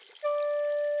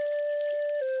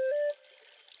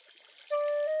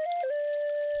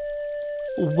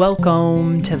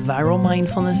Welcome to Viral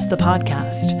Mindfulness, the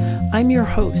podcast. I'm your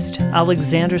host,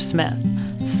 Alexander Smith.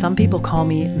 Some people call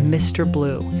me Mr.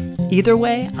 Blue. Either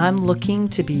way, I'm looking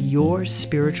to be your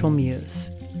spiritual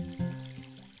muse.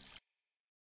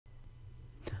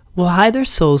 Well, hi there,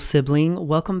 soul sibling.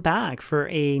 Welcome back for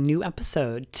a new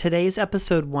episode. Today's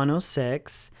episode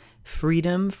 106,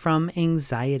 Freedom from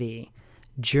Anxiety,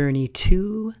 Journey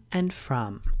to and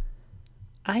from.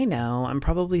 I know I'm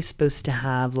probably supposed to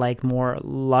have more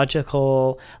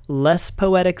logical, less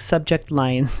poetic subject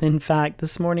lines. In fact,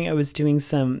 this morning I was doing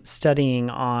some studying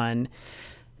on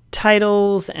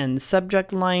titles and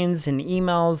subject lines and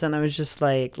emails, and I was just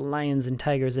like, lions and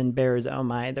tigers and bears, oh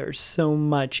my, there's so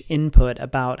much input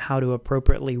about how to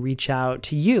appropriately reach out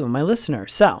to you, my listener.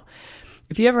 So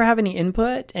if you ever have any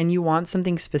input and you want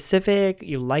something specific,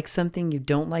 you like something, you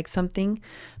don't like something,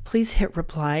 please hit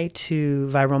reply to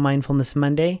Viral Mindfulness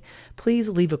Monday. Please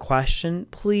leave a question.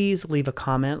 Please leave a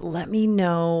comment. Let me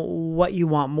know what you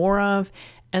want more of,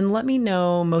 and let me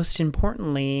know, most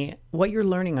importantly, what you're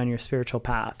learning on your spiritual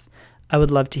path. I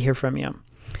would love to hear from you.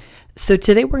 So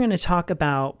today we're going to talk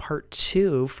about part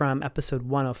 2 from episode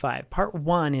 105. Part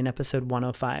 1 in episode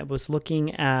 105 was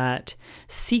looking at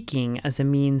seeking as a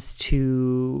means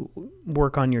to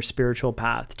work on your spiritual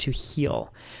path, to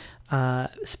heal.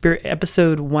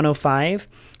 Episode 105,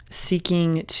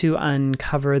 seeking to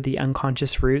uncover the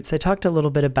unconscious roots. I talked a little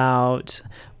bit about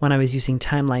when I was using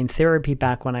timeline therapy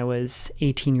back when I was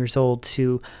 18 years old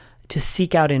to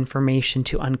seek out information,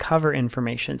 to uncover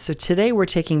information. So today we're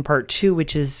taking part 2,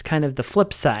 which is kind of the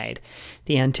flip side,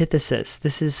 the antithesis.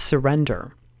 This is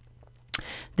surrender.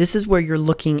 This is where you're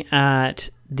looking at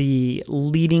the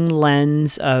leading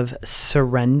lens of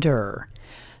surrender,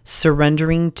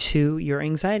 surrendering to your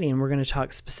anxiety. And we're going to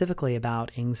talk specifically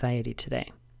about anxiety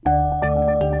today.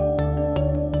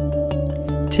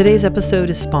 Today's episode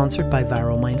is sponsored by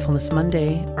Viral Mindfulness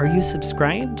Monday. Are you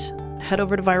subscribed? Head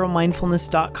over to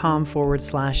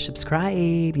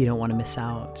viralmindfulness.com/subscribe. You don't want to miss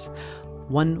out.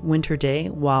 One winter day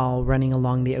while running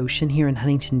along the ocean here in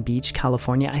Huntington Beach,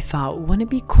 California, I thought, wouldn't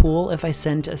it be cool if I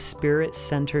sent a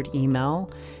spirit-centered email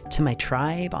to my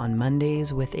tribe on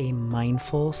Mondays with a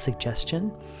mindful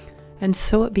suggestion? And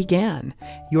so it began.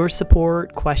 Your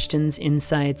support, questions,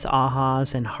 insights,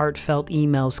 ahas, and heartfelt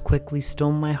emails quickly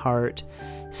stole my heart.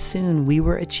 Soon we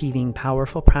were achieving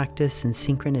powerful practice and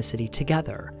synchronicity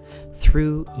together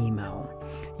through email.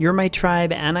 You're my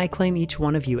tribe, and I claim each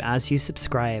one of you as you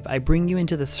subscribe. I bring you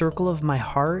into the circle of my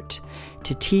heart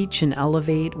to teach and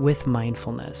elevate with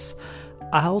mindfulness.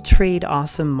 I'll trade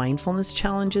awesome mindfulness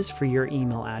challenges for your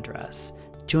email address.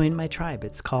 Join my tribe.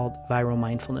 It's called Viral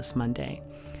Mindfulness Monday.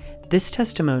 This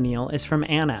testimonial is from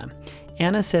Anna.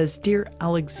 Anna says, "Dear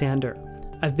Alexander,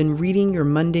 I've been reading your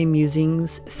Monday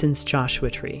musings since Joshua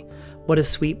Tree. What a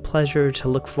sweet pleasure to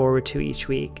look forward to each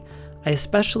week. I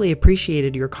especially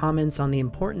appreciated your comments on the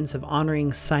importance of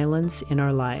honoring silence in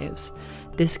our lives.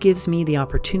 This gives me the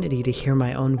opportunity to hear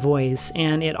my own voice,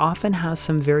 and it often has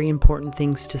some very important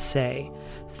things to say.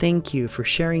 Thank you for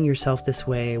sharing yourself this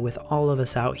way with all of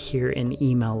us out here in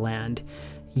email land.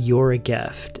 You're a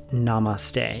gift.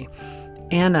 Namaste."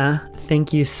 Anna,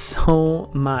 thank you so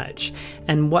much.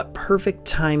 And what perfect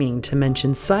timing to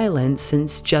mention silence,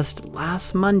 since just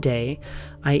last Monday,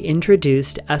 I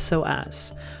introduced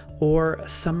SOS, or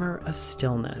Summer of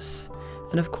Stillness.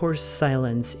 And of course,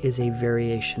 silence is a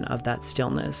variation of that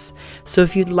stillness. So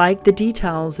if you'd like the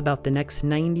details about the next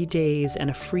 90 days and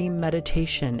a free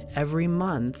meditation every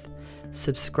month,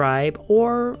 subscribe,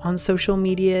 or on social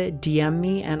media, DM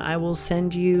me and I will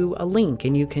send you a link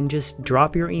and you can just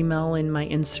drop your email in my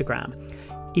Instagram.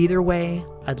 Either way,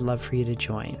 I'd love for you to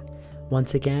join.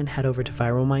 Once again, head over to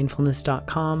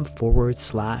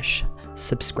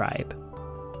viralmindfulness.com/subscribe.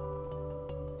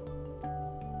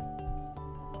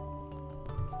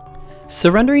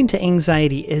 Surrendering to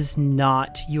anxiety is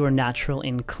not your natural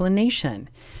inclination.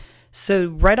 So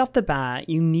right off the bat,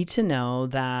 you need to know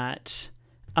that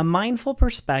a mindful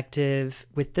perspective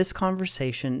with this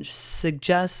conversation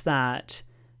suggests that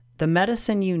the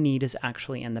medicine you need is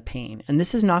actually in the pain. And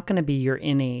this is not going to be your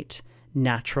innate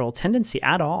natural tendency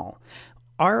at all.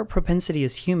 Our propensity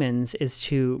as humans is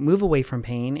to move away from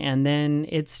pain, and then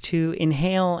it's to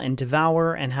inhale and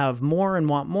devour and have more and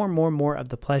want more of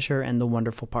the pleasure and the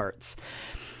wonderful parts.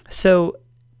 So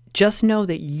just know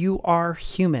that you are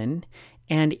human,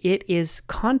 and it is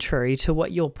contrary to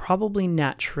what you'll probably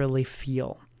naturally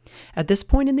feel. At this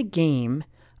point in the game,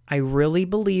 I really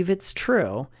believe it's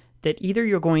true that either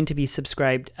you're going to be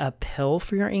subscribed a pill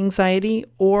for your anxiety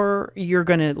or you're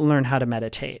going to learn how to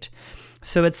meditate.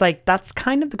 So it's like that's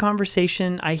kind of the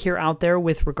conversation I hear out there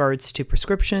with regards to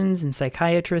prescriptions and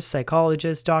psychiatrists,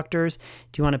 psychologists, doctors.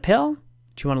 Do you want a pill?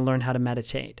 Do you want to learn how to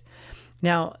meditate?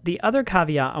 Now, the other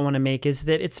caveat I want to make is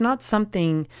that it's not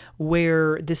something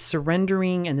where this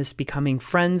surrendering and this becoming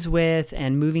friends with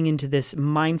and moving into this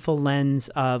mindful lens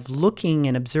of looking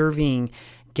and observing,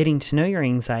 getting to know your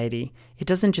anxiety, it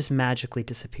doesn't just magically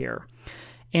disappear.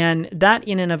 And that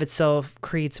in and of itself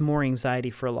creates more anxiety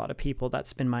for a lot of people.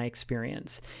 That's been my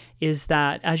experience, is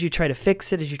that as you try to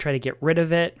fix it, as you try to get rid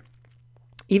of it,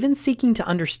 even seeking to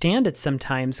understand it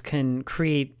sometimes can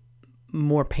create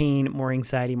more pain, more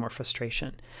anxiety, more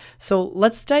frustration. So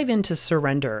let's dive into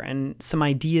surrender and some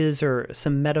ideas or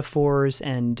some metaphors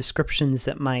and descriptions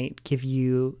that might give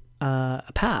you a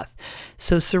path.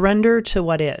 So surrender to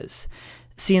what is.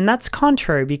 See, and that's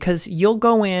contrary because you'll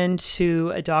go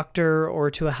into a doctor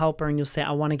or to a helper and you'll say,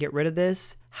 I want to get rid of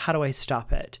this. How do I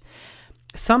stop it?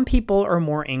 Some people are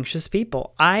more anxious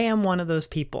people. I am one of those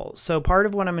people. So part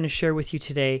of what I'm going to share with you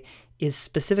today is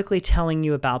specifically telling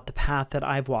you about the path that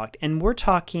I've walked. And we're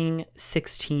talking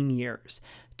 16 years.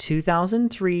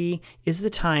 2003 is the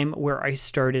time where I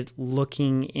started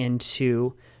looking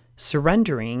into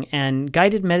surrendering and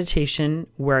guided meditation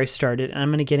where I started. And I'm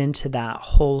going to get into that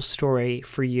whole story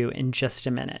for you in just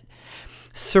a minute.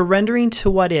 Surrendering to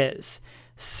what is,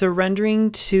 surrendering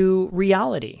to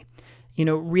reality. You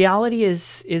know, reality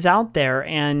is out there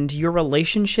and your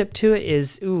relationship to it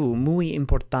is, muy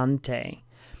importante.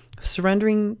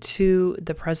 Surrendering to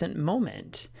the present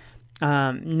moment.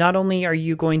 Not only are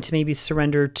you going to maybe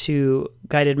surrender to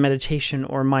guided meditation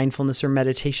or mindfulness or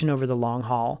meditation over the long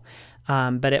haul,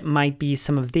 but it might be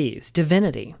some of these.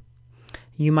 Divinity.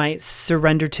 You might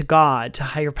surrender to God, to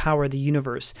higher power, the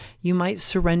universe. You might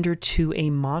surrender to a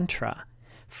mantra,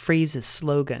 phrases,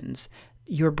 slogans,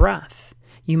 your breath.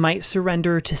 You might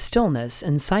surrender to stillness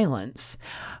and silence.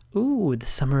 Ooh, the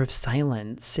summer of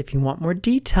silence. If you want more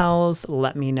details,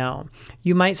 let me know.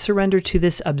 You might surrender to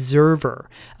this observer,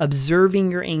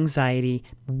 observing your anxiety,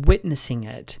 witnessing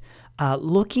it,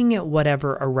 looking at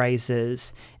whatever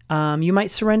arises. You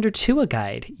might surrender to a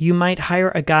guide. You might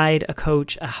hire a guide, a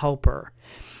coach, a helper.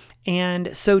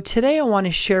 And so today I want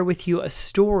to share with you a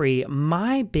story,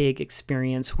 my big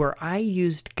experience where I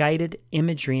used guided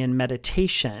imagery and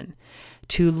meditation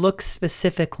to look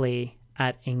specifically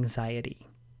at anxiety.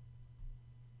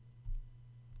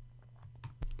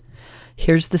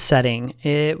 Here's the setting.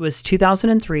 It was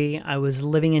 2003. I was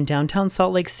living in downtown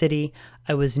Salt Lake City.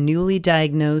 I was newly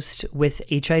diagnosed with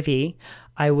HIV.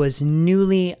 I was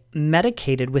newly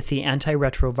medicated with the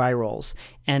antiretrovirals,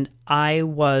 and I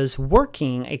was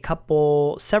working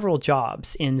several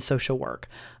jobs in social work.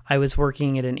 I was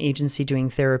working at an agency doing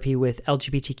therapy with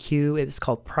LGBTQ. It was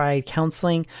called Pride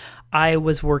Counseling. I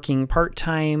was working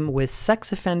part-time with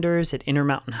sex offenders at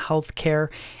Intermountain Healthcare,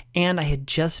 and I had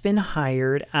just been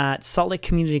hired at Salt Lake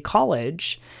Community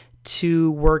College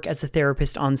to work as a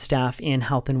therapist on staff in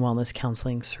health and wellness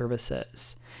counseling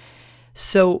services.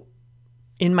 So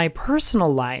in my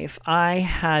personal life, I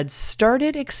had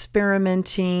started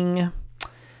experimenting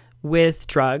with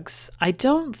drugs. I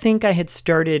don't think I had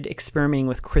started experimenting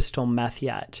with crystal meth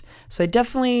yet. So I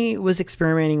definitely was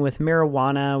experimenting with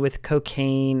marijuana, with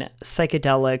cocaine,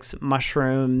 psychedelics,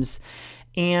 mushrooms.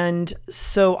 And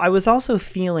so I was also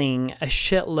feeling a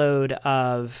shitload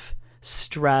of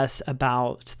stress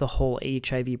about the whole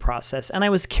HIV process. And I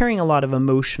was carrying a lot of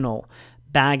emotional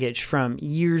baggage from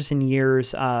years and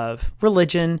years of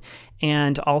religion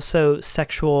and also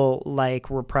sexual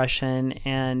repression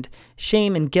and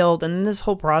shame and guilt. And this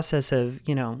whole process of,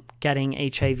 getting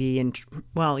HIV and,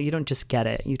 you don't just get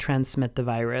it, you transmit the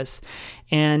virus.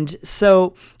 And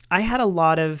so I had a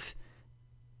lot of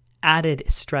added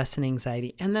stress and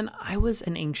anxiety. And then I was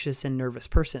an anxious and nervous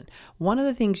person. One of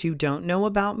the things you don't know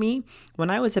about me, when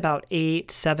I was about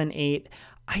 7, 8,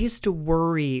 I used to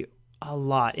worry a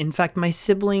lot. In fact, my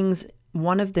siblings,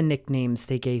 one of the nicknames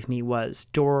they gave me was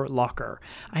door locker.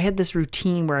 I had this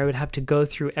routine where I would have to go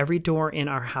through every door in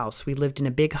our house. We lived in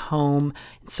a big home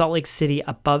in Salt Lake City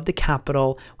above the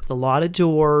Capitol with a lot of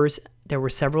doors. There were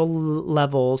several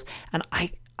levels, and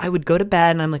I would go to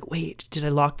bed and I'm like, wait, did I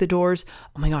lock the doors?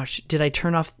 Oh my gosh, did I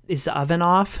turn off? Is the oven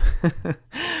off?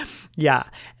 Yeah,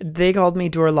 they called me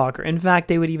door locker. In fact,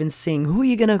 they would even sing, who are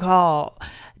you going to call?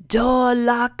 Door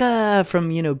locker from,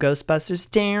 Ghostbusters.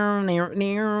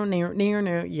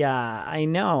 Yeah, I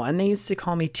know. And they used to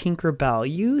call me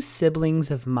Tinkerbell. You siblings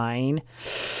of mine.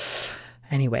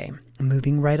 Anyway,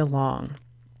 moving right along.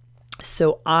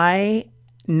 So I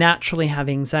naturally have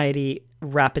anxiety,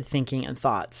 rapid thinking, and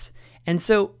thoughts. And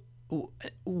so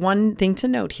one thing to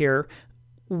note here,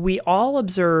 we all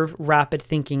observe rapid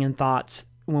thinking and thoughts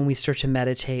when we start to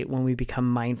meditate, when we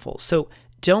become mindful. So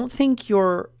don't think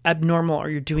you're abnormal or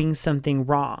you're doing something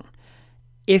wrong.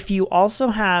 If you also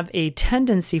have a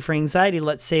tendency for anxiety,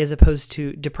 let's say, as opposed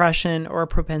to depression or a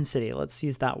propensity, let's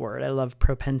use that word. I love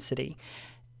propensity.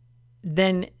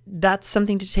 Then that's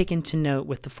something to take into note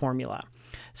with the formula.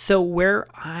 So where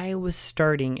I was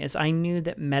starting is I knew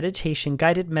that meditation,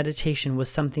 guided meditation, was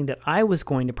something that I was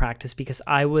going to practice because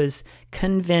I was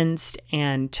convinced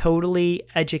and totally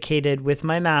educated with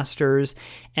my master's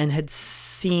and had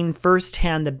seen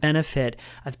firsthand the benefit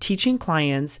of teaching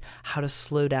clients how to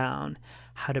slow down,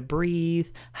 how to breathe,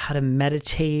 how to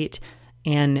meditate,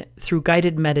 and through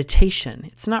guided meditation.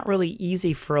 It's not really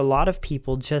easy for a lot of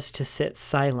people just to sit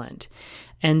silent.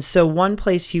 And so one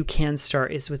place you can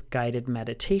start is with guided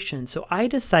meditation. So I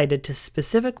decided to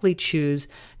specifically choose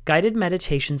guided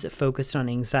meditations that focused on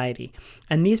anxiety.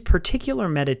 And these particular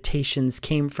meditations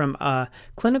came from a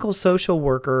clinical social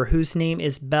worker whose name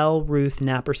is Belle Ruth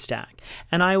Naparstek.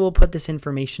 And I will put this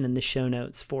information in the show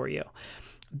notes for you.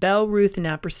 Belle Ruth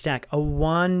Naparstek, a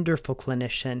wonderful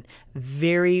clinician,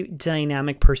 very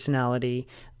dynamic personality,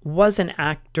 was an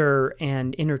actor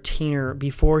and entertainer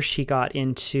before she got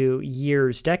into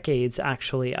decades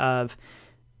actually, of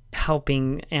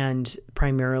helping and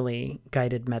primarily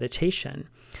guided meditation.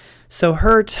 So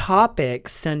her topic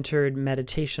centered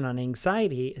meditation on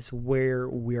anxiety is where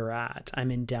we're at.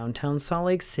 I'm in downtown Salt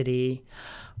Lake City.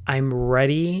 I'm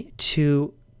ready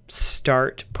to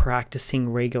start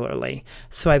practicing regularly.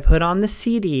 So I put on the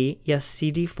CD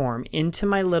form, into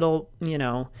my little,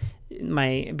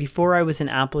 before I was an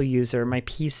Apple user, my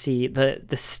PC,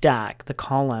 the stack, the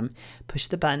column, push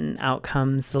the button, out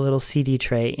comes the little CD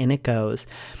tray, in it goes.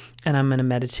 And I'm going to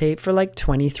meditate for like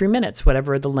 23 minutes,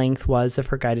 whatever the length was of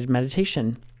her guided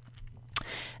meditation.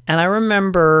 And I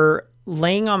remember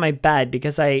laying on my bed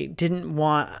because I didn't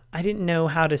know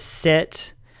how to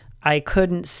sit. I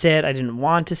couldn't sit. I didn't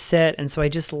want to sit. And so I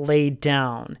just laid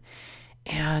down.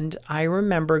 And I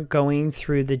remember going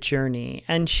through the journey.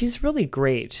 And she's really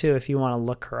great, too, if you want to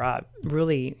look her up.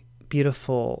 Really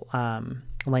beautiful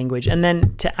language. And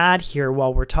then to add here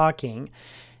while we're talking,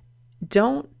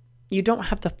 you don't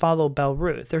have to follow Belle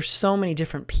Ruth. There's so many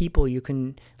different people you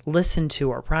can listen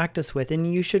to or practice with.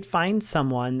 And you should find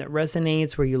someone that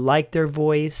resonates, where you like their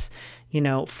voice.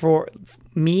 For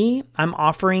me, I'm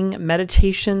offering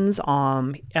meditations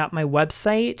at my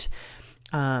website.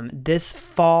 This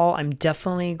fall, I'm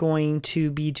definitely going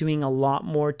to be doing a lot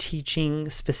more teaching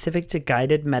specific to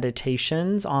guided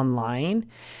meditations online.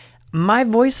 My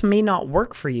voice may not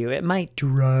work for you. It might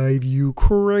drive you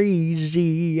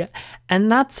crazy, and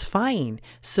that's fine.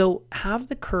 So have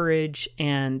the courage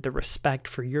and the respect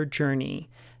for your journey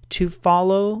to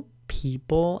follow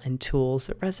people and tools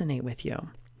that resonate with you.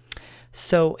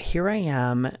 So here I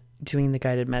am doing the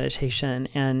guided meditation,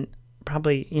 and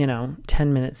probably,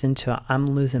 10 minutes into it, I'm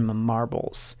losing my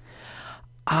marbles.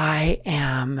 I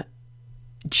am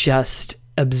just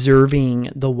observing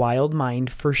the wild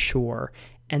mind for sure.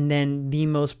 And then the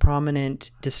most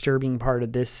prominent, disturbing part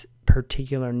of this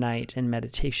particular night in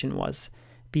meditation was,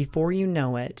 before you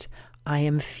know it, I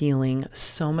am feeling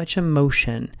so much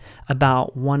emotion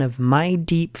about one of my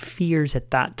deep fears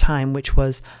at that time, which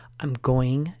was, I'm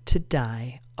going to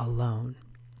die alone.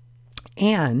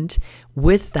 And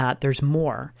with that, there's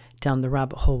more. Down the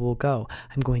rabbit hole we'll go.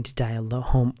 I'm going to die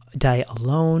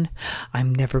alone.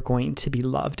 I'm never going to be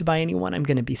loved by anyone. I'm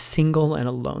going to be single and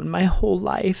alone my whole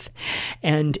life.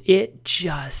 And it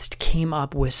just came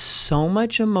up with so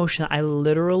much emotion. I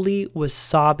literally was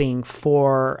sobbing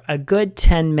for a good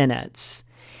 10 minutes.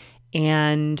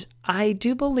 And I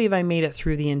do believe I made it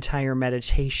through the entire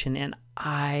meditation, and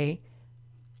I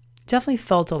definitely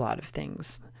felt a lot of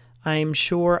things. I'm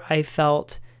sure I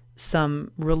felt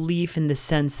some relief in the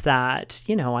sense that,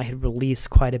 I had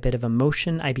released quite a bit of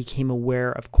emotion. I became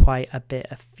aware of quite a bit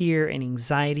of fear and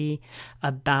anxiety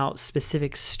about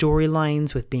specific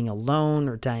storylines with being alone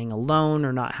or dying alone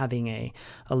or not having a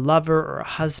lover or a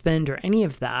husband or any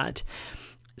of that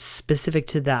specific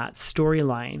to that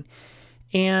storyline.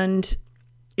 And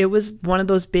it was one of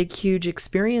those big, huge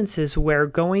experiences where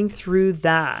going through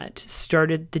that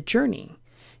started the journey.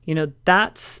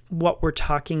 That's what we're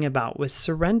talking about with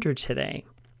surrender today.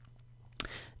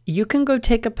 You can go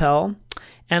take a pill,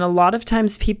 and a lot of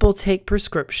times people take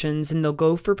prescriptions and they'll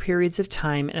go for periods of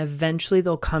time, and eventually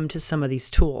they'll come to some of these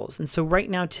tools. And so right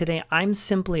now today, I'm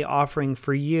simply offering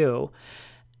for you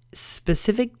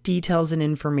specific details and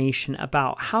information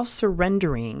about how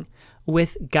surrendering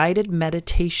with guided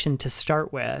meditation to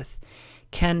start with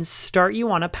can start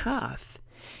you on a path.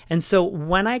 And so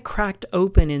when I cracked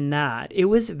open in that, it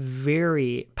was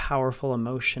very powerful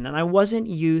emotion. And I wasn't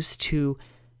used to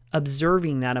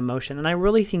observing that emotion. And I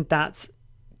really think that's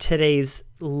today's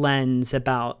lens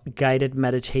about guided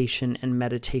meditation and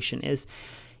meditation is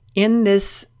in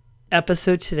this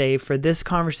episode today for this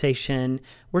conversation,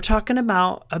 we're talking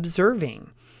about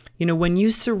observing. When you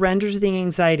surrender to the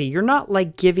anxiety, you're not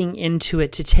like giving into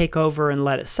it to take over and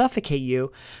let it suffocate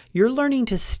you. You're learning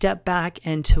to step back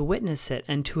and to witness it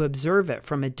and to observe it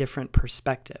from a different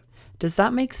perspective. Does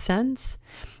that make sense?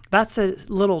 That's a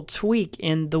little tweak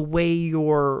in the way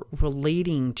you're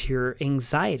relating to your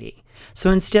anxiety. So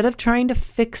instead of trying to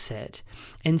fix it,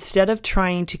 instead of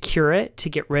trying to cure it, to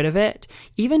get rid of it,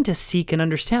 even to seek and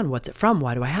understand what's it from,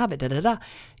 why do I have it,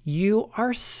 you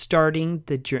are starting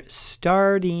the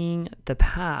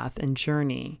path and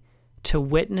journey to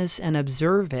witness and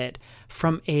observe it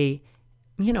from a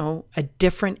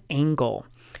different angle.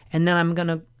 And then I'm going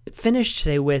to finish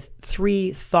today with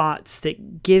 3 thoughts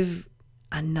that give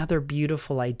another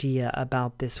beautiful idea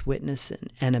about this witnessing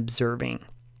and observing.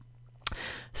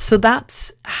 So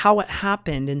that's how it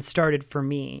happened and started for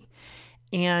me.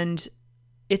 And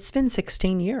it's been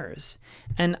 16 years.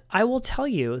 And I will tell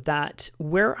you that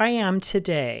where I am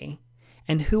today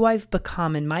and who I've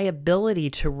become and my ability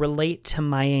to relate to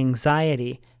my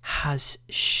anxiety has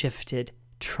shifted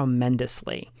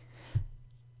tremendously.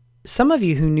 Some of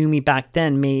you who knew me back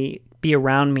then may be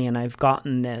around me, and I've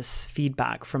gotten this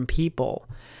feedback from people.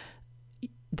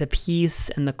 The peace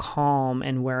and the calm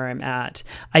and where I'm at.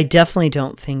 I definitely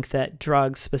don't think that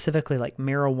drugs, specifically like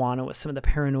marijuana, with some of the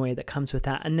paranoia that comes with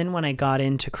that. And then when I got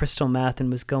into crystal meth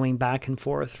and was going back and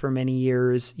forth for many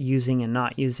years, using and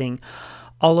not using,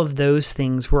 all of those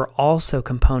things were also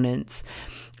components.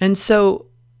 And so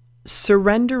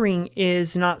surrendering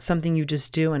is not something you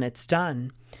just do and it's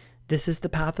done. This is the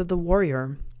path of the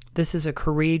warrior. This is a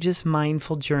courageous,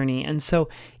 mindful journey. And so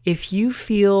if you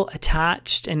feel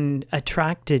attached and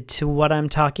attracted to what I'm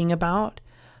talking about,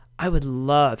 I would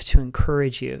love to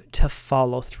encourage you to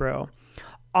follow through.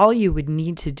 All you would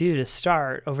need to do to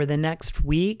start over the next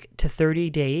week to 30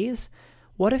 days,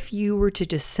 what if you were to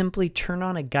just simply turn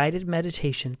on a guided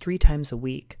meditation 3 times a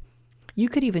week? You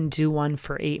could even do one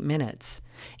for 8 minutes.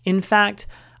 In fact,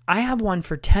 I have one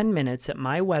for 10 minutes at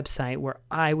my website where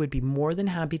I would be more than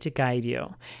happy to guide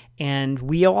you. And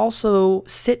we also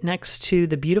sit next to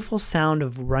the beautiful sound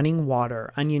of running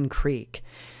water, Onion Creek.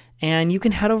 And you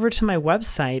can head over to my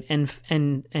website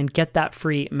and get that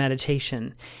free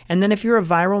meditation. And then if you're a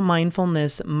Viral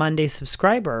Mindfulness Monday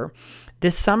subscriber,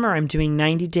 this summer I'm doing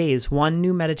 90 days, 1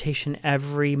 new meditation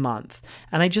every month.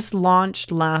 And I just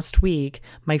launched last week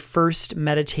my first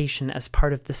meditation as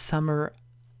part of the Summer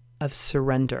of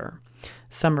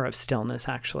Stillness,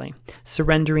 actually,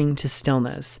 surrendering to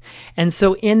stillness. And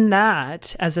so in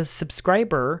that, as a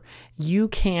subscriber, you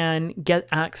can get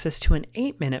access to an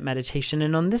 8-minute meditation.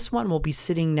 And on this one, we'll be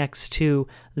sitting next to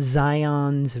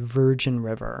Zion's Virgin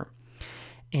River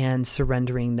and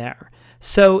surrendering there.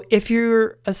 So if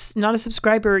you're not a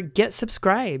subscriber, get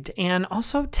subscribed and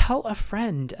also tell a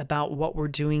friend about what we're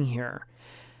doing here.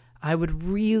 I would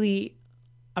really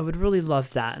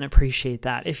love that and appreciate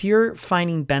that. If you're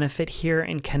finding benefit here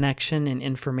and connection and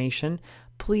information,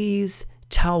 please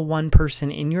tell one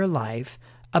person in your life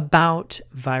about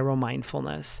Viral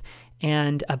Mindfulness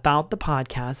and about the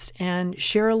podcast and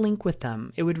share a link with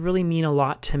them. It would really mean a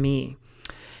lot to me.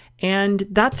 And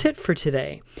that's it for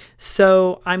today.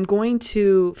 So I'm going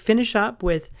to finish up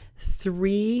with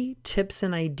 3 tips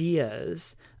and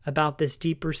ideas about this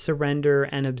deeper surrender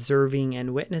and observing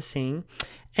and witnessing.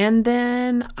 And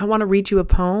then I want to read you a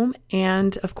poem.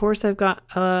 And of course, I've got,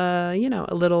 a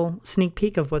little sneak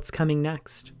peek of what's coming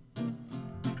next.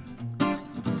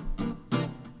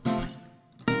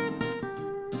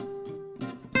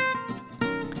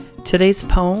 Today's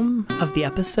poem of the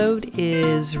episode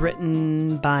is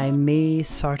written by May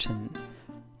Sarton.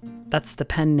 That's the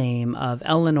pen name of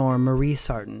Eleanor Marie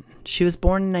Sarton. She was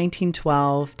born in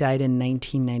 1912, died in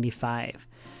 1995.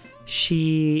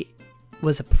 She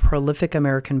was a prolific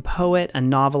American poet, a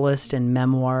novelist, and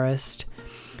memoirist.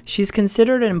 She's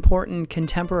considered an important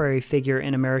contemporary figure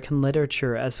in American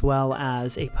literature as well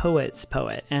as a poet's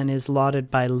poet, and is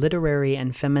lauded by literary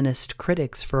and feminist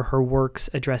critics for her works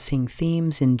addressing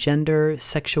themes in gender,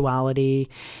 sexuality,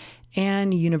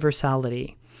 and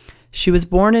universality. She was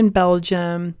born in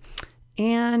Belgium,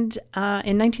 and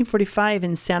in 1945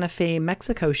 in Santa Fe,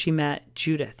 Mexico, she met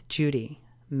Judy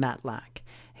Matlack,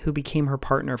 who became her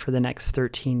partner for the next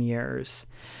 13 years.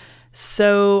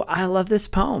 So I love this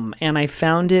poem, and I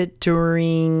found it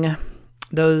during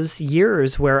those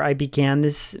years where I began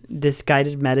this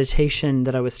guided meditation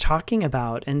that I was talking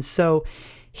about. And so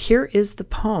here is the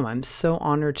poem. I'm so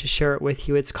honored to share it with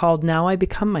you. It's called Now I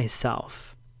Become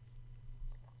Myself.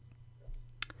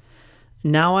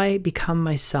 Now I become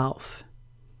myself.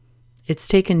 It's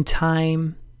taken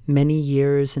time, many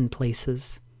years and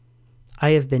places.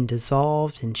 I have been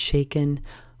dissolved and shaken,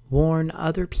 worn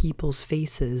other people's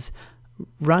faces,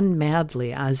 run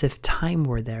madly as if time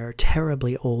were there,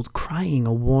 terribly old, crying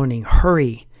a warning.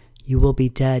 Hurry, you will be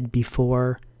dead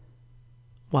before...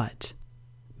 what?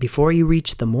 Before you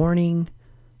reach the morning,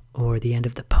 or the end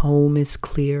of the poem is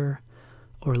clear,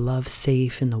 or love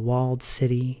safe in the walled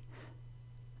city.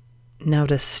 Now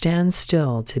to stand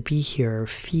still, to be here,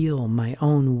 feel my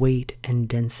own weight and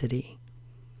density.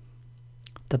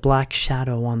 The black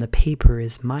shadow on the paper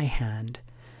is my hand,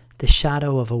 the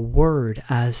shadow of a word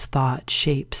as thought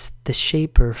shapes, the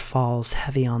shaper falls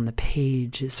heavy on the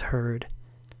page is heard.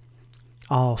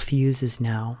 All fuses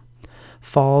now,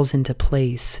 falls into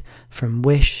place from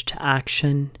wish to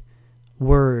action,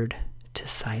 word to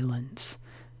silence.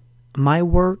 My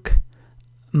work,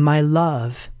 my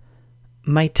love,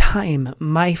 my time,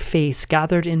 my face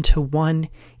gathered into one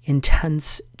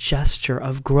intense gesture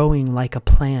of growing like a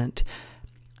plant.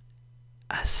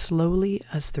 As slowly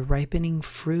as the ripening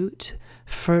fruit,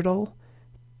 fertile,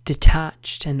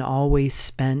 detached and always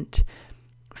spent,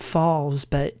 falls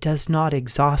but does not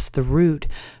exhaust the root,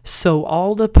 so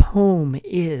all the poem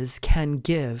is, can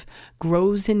give,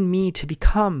 grows in me to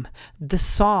become the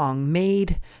song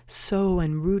made so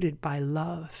and rooted by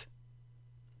love.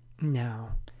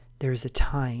 Now, there is a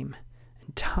time,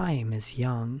 and time is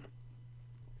young.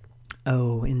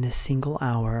 Oh, in this single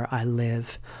hour I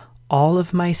live, all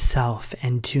of myself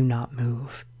and do not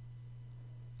move.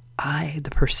 I,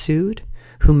 the pursued,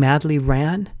 who madly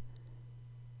ran,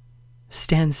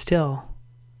 stand still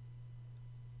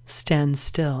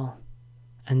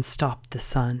and stop the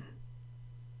sun.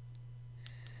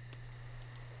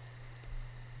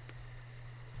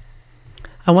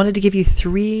 I wanted to give you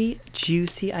 3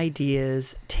 juicy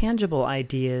ideas, tangible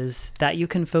ideas that you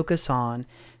can focus on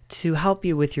to help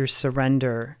you with your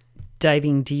surrender,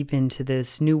 diving deep into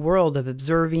this new world of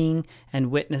observing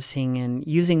and witnessing and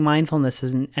using mindfulness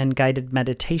and guided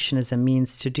meditation as a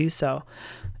means to do so.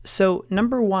 So,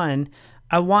 number 1,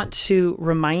 I want to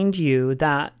remind you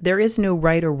that there is no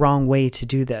right or wrong way to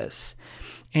do this.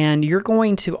 And you're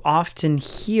going to often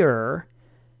hear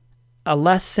a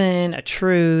lesson, a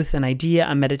truth, an idea,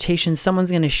 a meditation. Someone's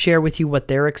going to share with you what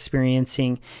they're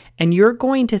experiencing, and you're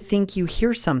going to think you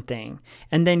hear something,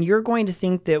 and then you're going to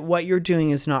think that what you're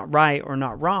doing is not right or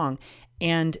not wrong,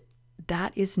 and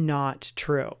that is not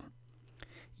true.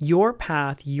 Your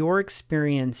path, your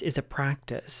experience is a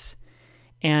practice,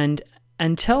 and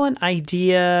until an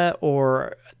idea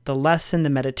or the lesson, the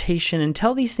meditation,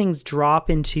 until these things drop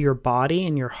into your body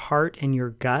and your heart and your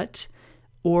gut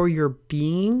or your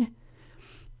being,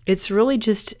 it's really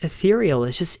just ethereal.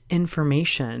 It's just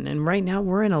information. And right now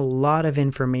we're in a lot of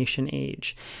information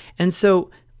age. And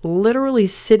so literally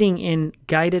sitting in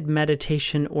guided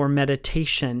meditation or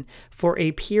meditation for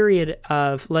a period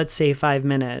of, let's say, 5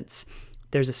 minutes,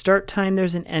 there's a start time,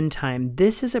 there's an end time.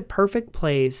 This is a perfect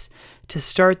place to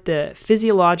start the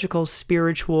physiological,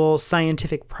 spiritual,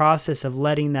 scientific process of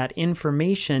letting that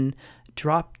information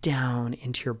drop down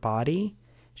into your body,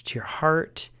 to your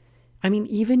heart,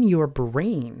 even your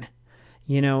brain,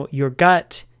 your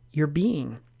gut, your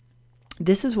being.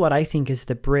 This is what I think is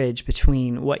the bridge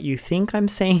between what you think I'm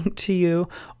saying to you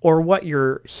or what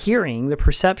you're hearing, the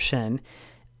perception,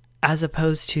 as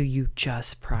opposed to you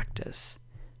just practice.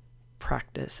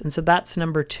 And so that's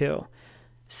number 2.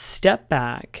 Step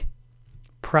back,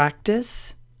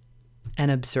 practice,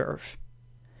 and observe.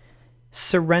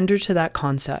 Surrender to that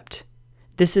concept.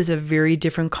 This is a very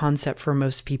different concept for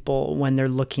most people when they're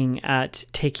looking at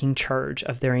taking charge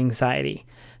of their anxiety.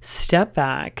 Step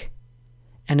back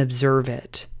and observe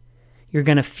it. You're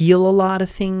going to feel a lot of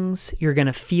things. You're going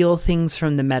to feel things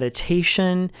from the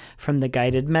meditation, from the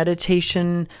guided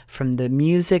meditation, from the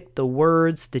music, the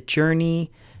words, the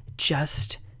journey.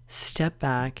 Just step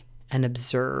back and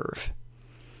observe.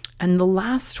 And the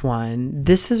last one,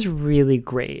 this is really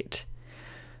great.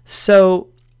 So,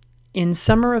 in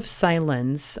Summer of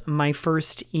Silence, my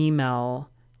first email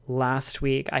last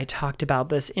week, I talked about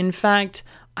this. In fact,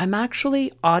 I'm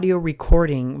actually audio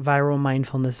recording Viral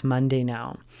Mindfulness Monday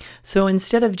now. So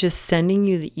instead of just sending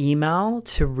you the email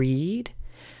to read,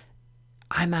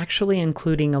 I'm actually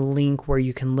including a link where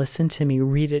you can listen to me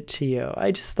read it to you.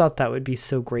 I just thought that would be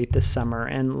so great this summer,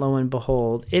 and lo and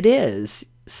behold, it is.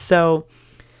 So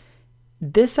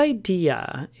this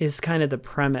idea is kind of the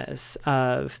premise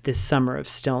of this summer of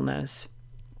stillness.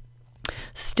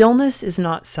 Stillness is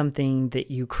not something that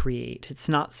you create. It's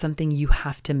not something you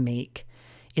have to make.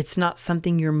 It's not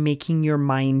something you're making your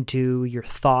mind do, your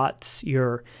thoughts,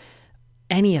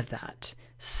 any of that.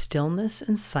 Stillness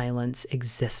and silence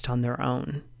exist on their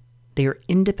own. They are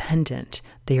independent.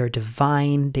 They are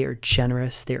divine. They are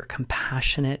generous. They are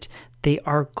compassionate. They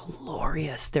are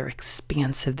glorious. They're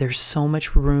expansive. There's so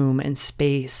much room and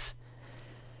space.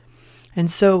 And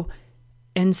so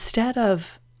instead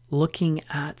of looking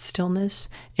at stillness,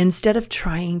 instead of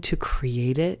trying to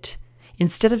create it,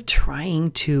 instead of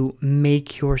trying to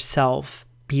make yourself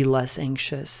be less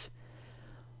anxious,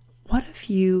 what if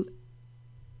you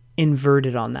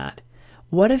inverted on that?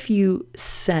 What if you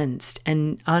sensed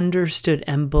and understood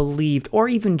and believed, or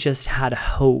even just had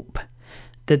hope,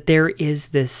 that there is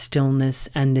this stillness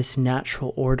and this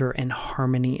natural order and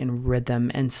harmony and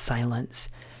rhythm and silence?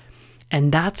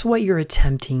 And that's what you're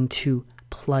attempting to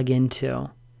plug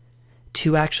into,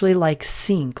 to actually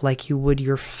sync like you would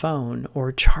your phone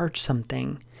or charge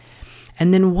something.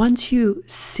 And then once you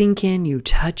sink in, you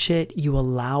touch it, you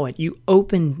allow it, you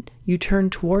open, you turn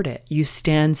toward it, you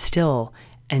stand still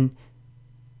and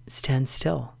stand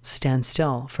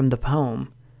still from the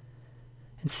poem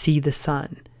and see the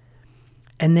sun.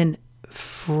 And then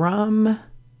from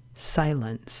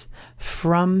silence,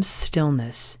 from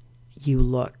stillness, you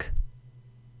look.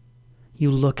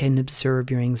 You look and observe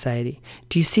your anxiety.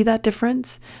 Do you see that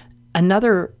difference?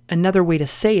 Another way to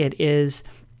say it is,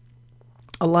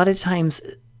 a lot of times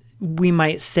we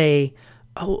might say,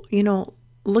 oh,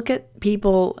 look at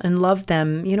people and love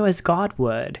them, as God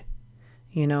would.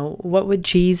 What would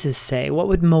Jesus say? What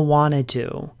would Moana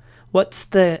do? What's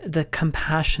the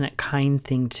compassionate, kind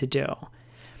thing to do?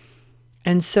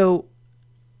 And so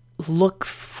look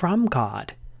from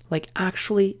God,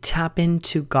 actually tap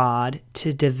into God,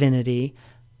 to divinity,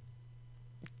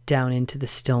 down into the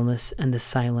stillness and the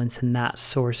silence and that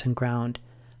source and ground.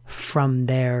 From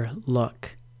there,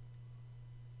 look.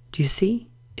 Do you see?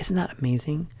 Isn't that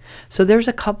amazing? So there's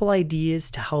a couple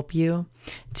ideas to help you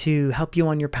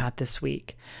on your path this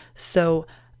week. So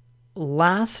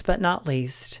last but not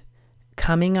least,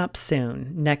 coming up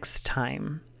soon, next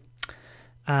time,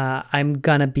 I'm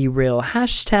gonna be real.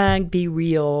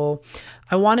 #BeReal.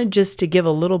 I wanted just to give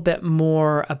a little bit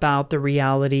more about the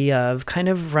reality of kind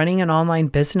of running an online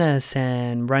business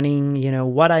and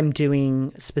running, what I'm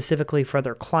doing specifically for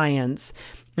other clients,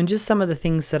 and just some of the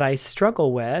things that I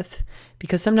struggle with,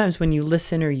 because sometimes when you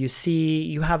listen or you see,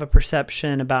 you have a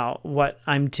perception about what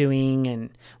I'm doing and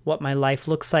what my life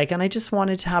looks like. And I just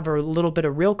wanted to have a little bit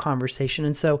of real conversation.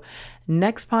 And so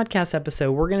next podcast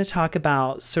episode, we're going to talk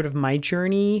about sort of my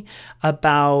journey,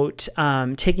 about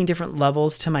taking different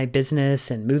levels to my business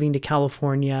and moving to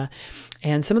California,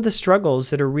 and some of the struggles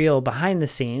that are real behind the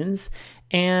scenes.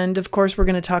 And of course, we're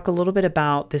going to talk a little bit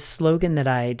about this slogan that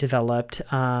I developed.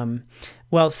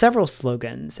 Several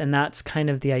slogans, and that's kind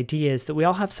of the idea, is that we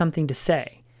all have something to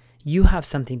say. You have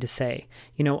something to say.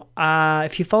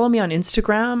 If you follow me on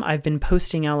Instagram, I've been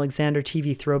posting Alexander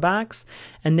TV throwbacks,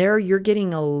 and there you're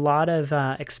getting a lot of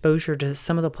exposure to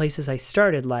some of the places I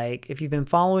started. Like if you've been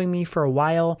following me for a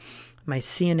while, my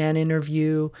CNN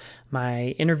interview, my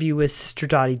interview with Sister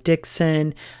Dottie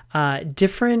Dixon,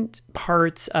 different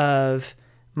parts of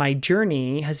my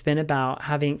journey has been about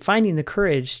finding the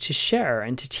courage to share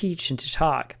and to teach and to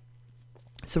talk.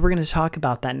 So we're going to talk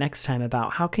about that next time,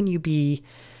 about how can you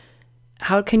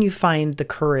find the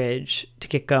courage to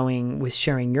get going with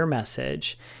sharing your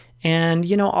message. And,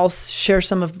 I'll share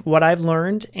some of what I've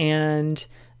learned and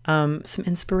some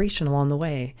inspiration along the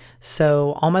way.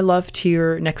 So all my love to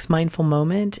your next mindful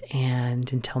moment.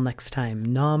 And until next time,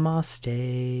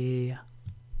 namaste.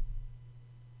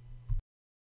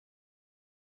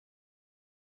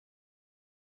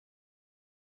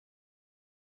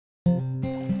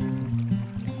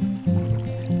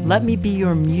 Let me be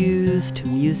your muse to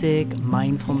music,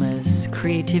 mindfulness,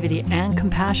 creativity, and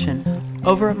compassion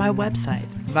over at my website,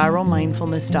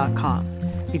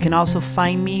 viralmindfulness.com. You can also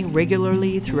find me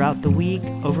regularly throughout the week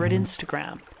over at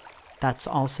Instagram. That's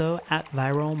also at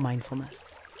Viral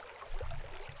Mindfulness.